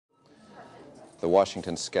The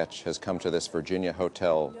Washington sketch has come to this Virginia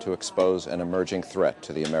hotel to expose an emerging threat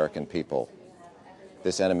to the American people.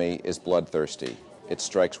 This enemy is bloodthirsty. It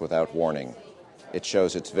strikes without warning. It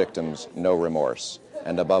shows its victims no remorse.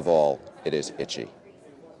 And above all, it is itchy.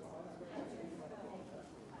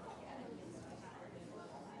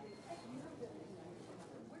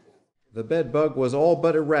 The bedbug was all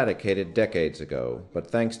but eradicated decades ago, but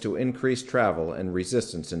thanks to increased travel and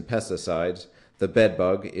resistance in pesticides, the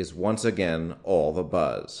bedbug is once again all the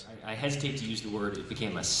buzz. I hesitate to use the word, it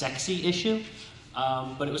became a sexy issue,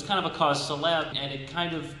 but it was kind of a cause célèbre, and it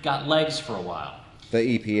kind of got legs for a while.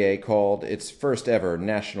 The EPA called its first ever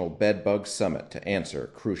National Bedbug Summit to answer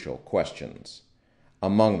crucial questions.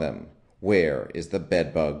 Among them, where is the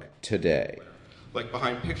bedbug today? Like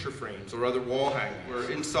behind picture frames or other wall hangings,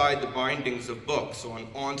 or inside the bindings of books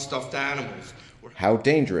on stuffed animals. How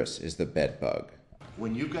dangerous is the bedbug?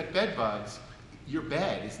 When you've got bed bugs, your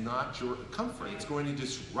bed is not your comfort. It's going to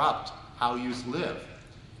disrupt how you live.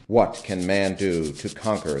 What can man do to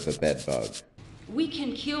conquer the bedbug? We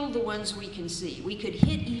can kill the ones we can see. We could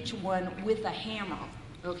hit each one with a hammer,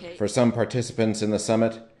 okay? For some participants in the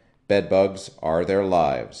summit, bedbugs are their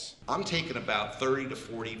lives. I'm taking about 30 to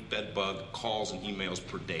 40 bedbug calls and emails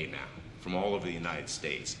per day now from all over the United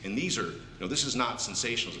States. And these are, this is not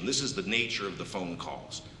sensationalism. This is the nature of the phone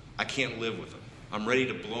calls. I can't live with them. I'm ready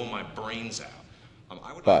to blow my brains out.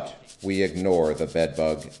 But we ignore the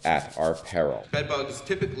bedbug at our peril. Bedbugs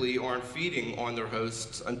typically aren't feeding on their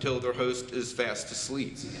hosts until their host is fast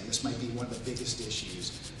asleep. This might be one of the biggest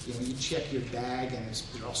issues. You check your bag and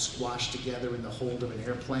they're all squashed together in the hold of an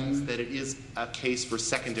airplane. That it is a case for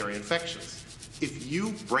secondary infections. If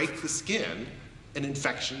you break the skin, an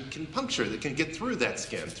infection can puncture, that can get through that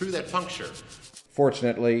skin, through that puncture.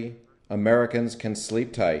 Fortunately, Americans can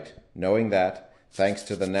sleep tight, knowing that, thanks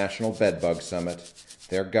to the National Bedbug Summit,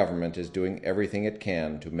 their government is doing everything it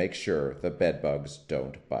can to make sure the bedbugs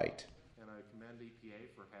don't bite.